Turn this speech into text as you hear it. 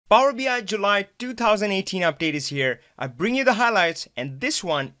Power BI July 2018 update is here. I bring you the highlights, and this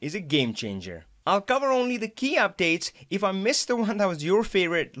one is a game changer. I'll cover only the key updates. If I missed the one that was your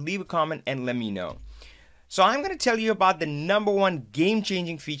favorite, leave a comment and let me know. So I'm going to tell you about the #1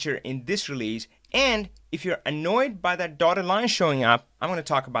 game-changing feature in this release, and if you're annoyed by that dotted line showing up, I'm going to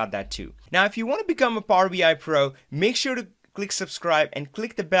talk about that too. Now, if you want to become a Power BI Pro, make sure to click subscribe and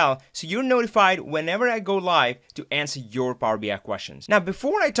click the bell so you're notified whenever I go live to answer your Power BI questions. Now,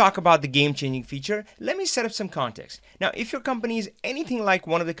 before I talk about the game-changing feature, let me set up some context. Now, if your company is anything like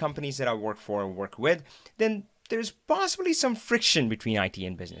one of the companies that I work for or work with, then there's possibly some friction between IT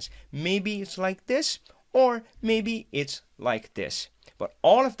and business. Maybe it's like this, or maybe it's like this. But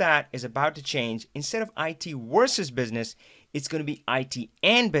all of that is about to change. Instead of IT versus business, it's going to be IT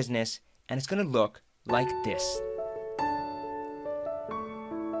and business, and it's going to look like this.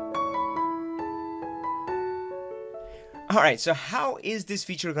 All right, so how is this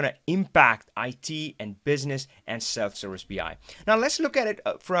feature going to impact IT and business and self-service BI? Now, let's look at it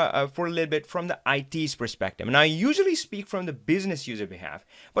for a little bit from the IT's perspective. Now, I usually speak from the business user behalf,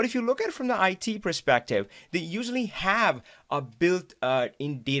 but if you look at it from the IT perspective, they usually have a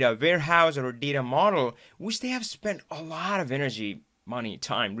built-in data warehouse or a data model, which they have spent a lot of energy, money,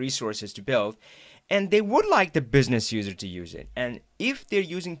 time, resources to build. And they would like the business user to use it. And if they're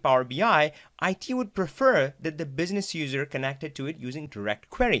using Power BI, IT would prefer that the business user connected to it using direct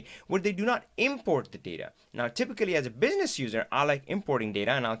query, where they do not import the data. Now, typically as a business user, I like importing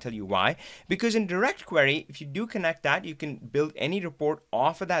data, and I'll tell you why. Because in direct query, if you do connect that, you can build any report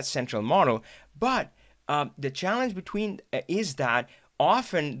off of that central model. But the challenge is that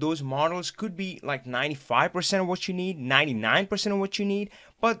often those models could be like 95% of what you need, 99% of what you need,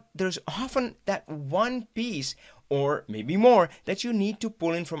 but there's often that one piece or maybe more that you need to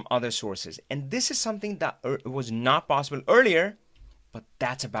pull in from other sources. And this is something that was not possible earlier, but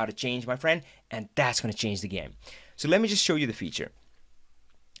that's about to change, my friend, and that's going to change the game. So let me just show you the feature.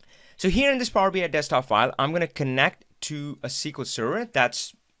 So here in this Power BI desktop file, I'm going to connect to a SQL server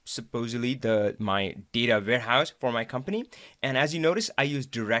that's supposedly my data warehouse for my company. And as you notice, I use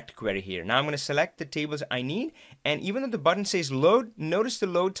direct query here. Now I'm going to select the tables I need, and even though the button says load, notice the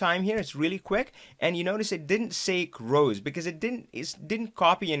load time here. It's really quick, and you notice it didn't say rows because it didn't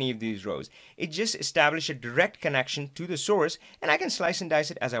copy any of these rows. It just established a direct connection to the source, and I can slice and dice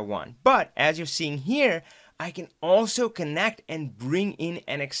it as I want. But as you're seeing here, I can also connect and bring in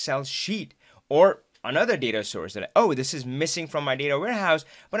an Excel sheet or another data source that, this is missing from my data warehouse,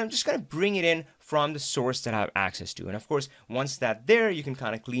 but I'm just going to bring it in from the source that I have access to. And of course, once that's there, you can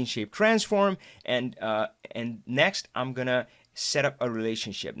kind of clean shape transform. And next, I'm going to set up a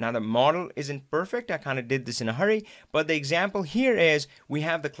relationship. Now, the model isn't perfect. I kind of did this in a hurry, but the example here is we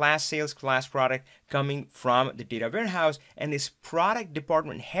have the class sales, class product coming from the data warehouse, and this product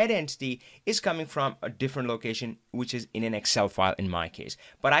department head entity is coming from a different location, which is in an Excel file in my case.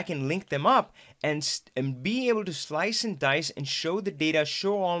 But I can link them up and be able to slice and dice and show the data,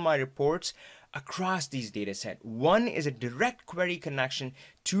 show all my reports across these data set. One is a direct query connection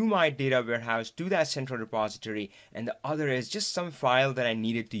to my data warehouse, to that central repository, and the other is just some file that I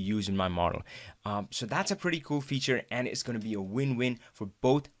needed to use in my model. So that's a pretty cool feature, and it's going to be a win-win for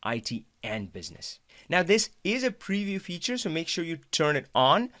both IT and business. Now, this is a preview feature, so make sure you turn it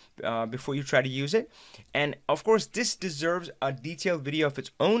on before you try to use it. And of course, this deserves a detailed video of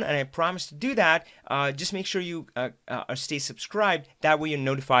its own, and I promise to do that. Just make sure you stay subscribed. That way you're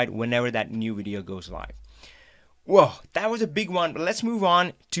notified whenever that new video goes live. Whoa, that was a big one, but let's move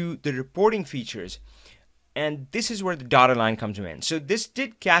on to the reporting features. And this is where the dotted line comes in. So this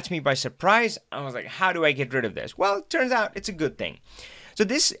did catch me by surprise. I was like, how do I get rid of this? Well, it turns out it's a good thing. So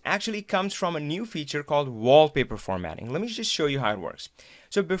this actually comes from a new feature called wallpaper formatting. Let me just show you how it works.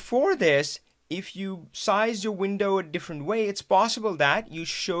 So before this, if you size your window a different way, it's possible that you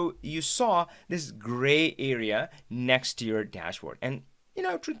saw this gray area next to your dashboard. And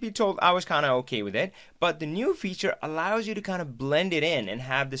truth be told, I was kind of okay with it, but the new feature allows you to kind of blend it in and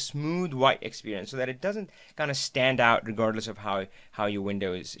have the smooth white experience so that it doesn't kind of stand out regardless of how your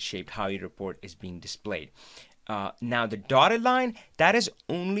window is shaped, how your report is being displayed. Now the dotted line, that is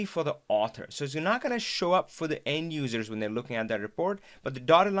only for the author. So it's not going to show up for the end users when they're looking at that report, but the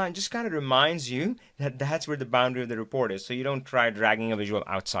dotted line just kind of reminds you that that's where the boundary of the report is. So you don't try dragging a visual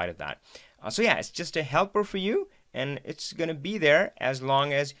outside of that. So yeah, it's just a helper for you, and it's going to be there as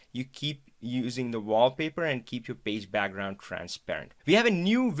long as you keep using the wallpaper and keep your page background transparent. We have a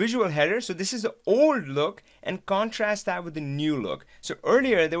new visual header. So this is the old look, and contrast that with the new look. So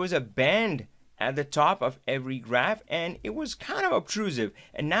earlier there was a band at the top of every graph, and it was kind of obtrusive,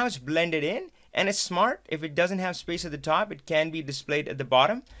 and now it's blended in, and it's smart. If it doesn't have space at the top, it can be displayed at the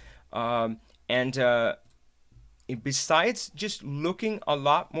bottom. And besides just looking a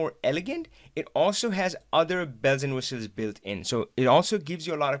lot more elegant, it also has other bells and whistles built in. So it also gives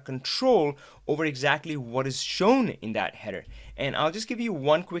you a lot of control over exactly what is shown in that header. And I'll just give you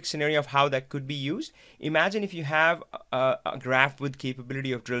one quick scenario of how that could be used. Imagine if you have a graph with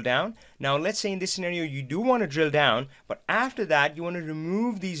capability of drill down. Now let's say in this scenario you do want to drill down, but after that you want to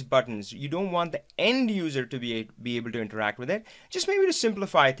remove these buttons. You don't want the end user to be able to interact with it. Just maybe to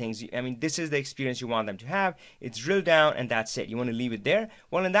simplify things. I mean, this is the experience you want them to have. It's drill down and that's it. You want to leave it there.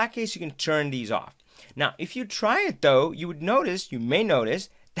 Well, in that case you can turn these off. Now if you try it though, you may notice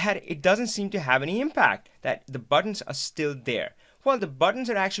that it doesn't seem to have any impact, that the buttons are still there. Well, the buttons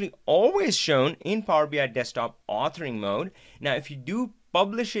are actually always shown in Power BI Desktop authoring mode. Now, if you do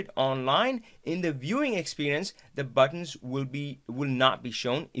publish it online, in the viewing experience, the buttons will not be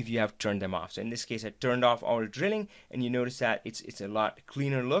shown if you have turned them off. So in this case, I turned off all drilling, and you notice that it's a lot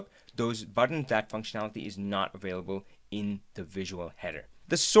cleaner look. Those buttons, that functionality is not available in the visual header.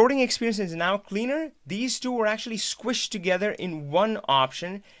 The sorting experience is now cleaner. These two were actually squished together in one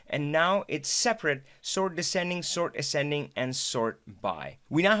option, and now it's separate: sort descending, sort ascending, and sort by.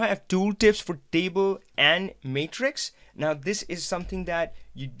 We now have tooltips for table and matrix. Now this is something that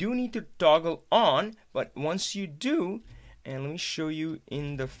you do need to toggle on, but once you do, and let me show you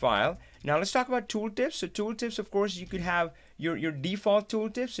in the file. Now let's talk about tooltips. So tooltips, of course, you could have your default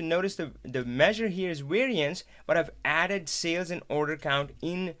tooltips, and notice the measure here is variance, but I've added sales and order count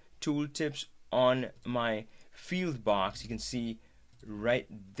in tooltips on my field box. You can see right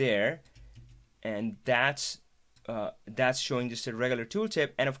there, and that's showing just a regular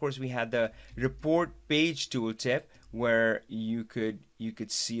tooltip. And of course we had the report page tooltip, where you could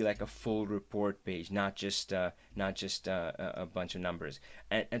see like a full report page, not just a bunch of numbers.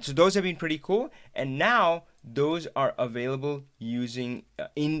 And so those have been pretty cool. And now those are available using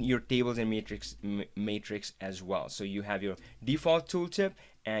in your tables and matrix as well. So you have your default tooltip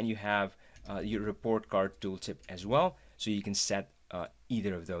and you have your report card tooltip as well. So you can set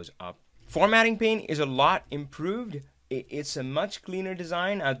either of those up. Formatting pane is a lot improved. It's a much cleaner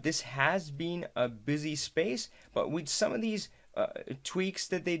design. This has been a busy space, but with some of these tweaks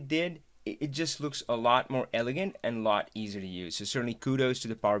that they did, it just looks a lot more elegant and a lot easier to use. So certainly kudos to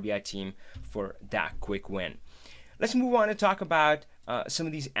the Power BI team for that quick win. Let's move on to talk about some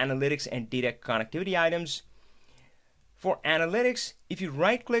of these analytics and data connectivity items. For analytics, if you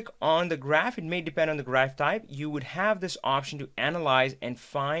right click on the graph, it may depend on the graph type, you would have this option to analyze and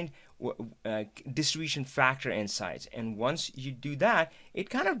find distribution factor insights. And once you do that,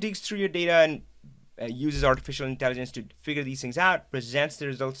 it kind of digs through your data and uses artificial intelligence to figure these things out, presents the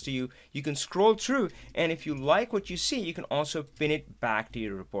results to you. You can scroll through, and if you like what you see, you can also pin it back to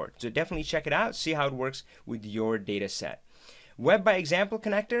your report. So definitely check it out, see how it works with your data set. Web by example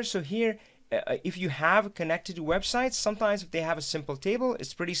connector. So here, if you have connected to websites, sometimes if they have a simple table,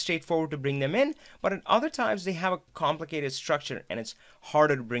 it's pretty straightforward to bring them in, but at other times they have a complicated structure and it's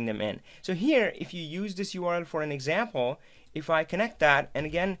harder to bring them in. So here, if you use this URL for an example, if I connect that, and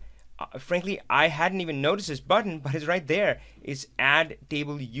again, frankly, I hadn't even noticed this button, but it's right there. It's add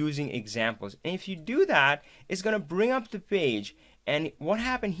table using examples. And if you do that, it's going to bring up the page. And what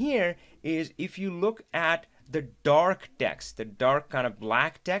happened here is if you look at the dark text, the dark kind of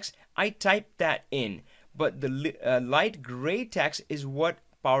black text, I typed that in, but the light gray text is what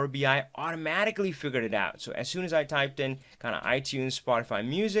Power BI automatically figured it out. So as soon as I typed in kind of iTunes, Spotify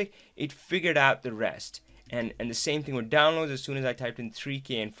music, it figured out the rest. And the same thing with downloads. As soon as I typed in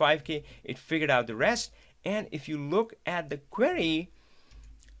 3K and 5K, it figured out the rest. And if you look at the query,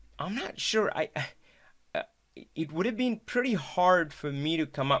 I'm not sure. It would have been pretty hard for me to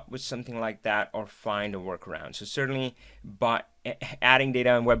come up with something like that or find a workaround. So certainly by adding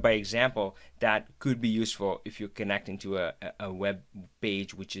data on web by example, that could be useful if you're connecting to a web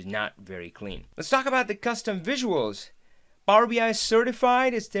page which is not very clean. Let's talk about the custom visuals. Power BI is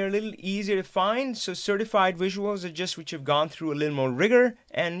certified. They're a little easier to find. So certified visuals are just which have gone through a little more rigor,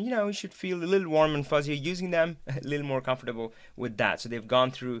 and you should feel a little warm and fuzzy using them, a little more comfortable with that. So they've gone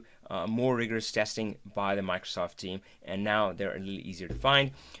through more rigorous testing by the Microsoft team, and now they're a little easier to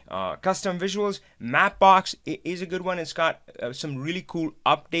find. Custom visuals, Mapbox is a good one. It's got some really cool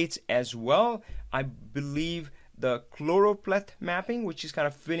updates as well. I believe the choropleth mapping, which is kind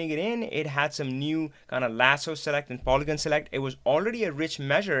of filling it in, it had some new kind of lasso select and polygon select. It was already a rich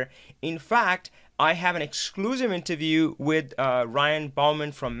measure. In fact, I have an exclusive interview with Ryan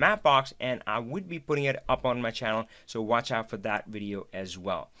Bauman from Mapbox, and I would be putting it up on my channel, so watch out for that video as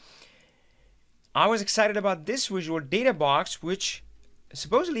well. I was excited about this visual data box, which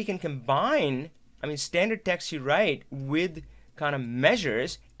supposedly can combine, I mean, standard text you write with kind of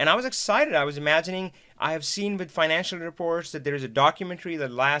measures. And I was excited. I was imagining, I have seen with financial reports that there is a documentary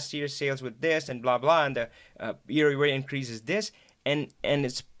that last year's sales with this and blah blah, and the year-over-year increase is this, and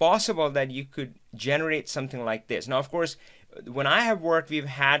it's possible that you could generate something like this. Now, of course, when I have worked, we've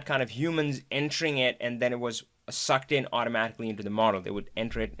had kind of humans entering it, and then it was sucked in automatically into the model. They would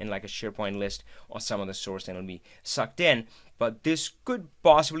enter it in like a SharePoint list or some other source, and it'll be sucked in. But this could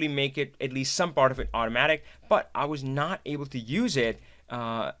possibly make it, at least some part of it, automatic. But I was not able to use it.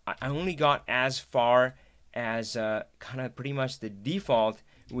 I only got as far as kind of pretty much the default,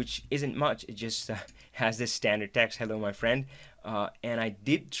 which isn't much. It just has this standard text, hello my friend. And I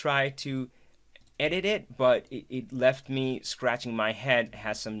did try to edit it, but it left me scratching my head. It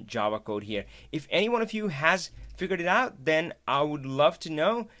has some Java code here. If any one of you has figured it out, then I would love to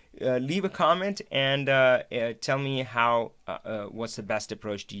know. Leave a comment and tell me how what's the best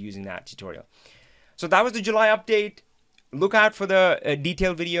approach to using that tutorial. So that was the July update. Look out for the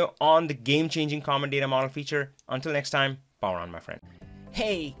detailed video on the game-changing common data model feature. Until next time, power on, my friend.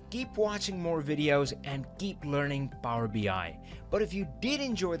 Hey, keep watching more videos and keep learning Power BI. But if you did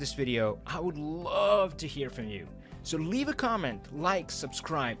enjoy this video, I would love to hear from you. So leave a comment, like,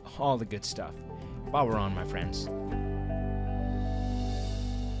 subscribe, all the good stuff. Power on, my friends.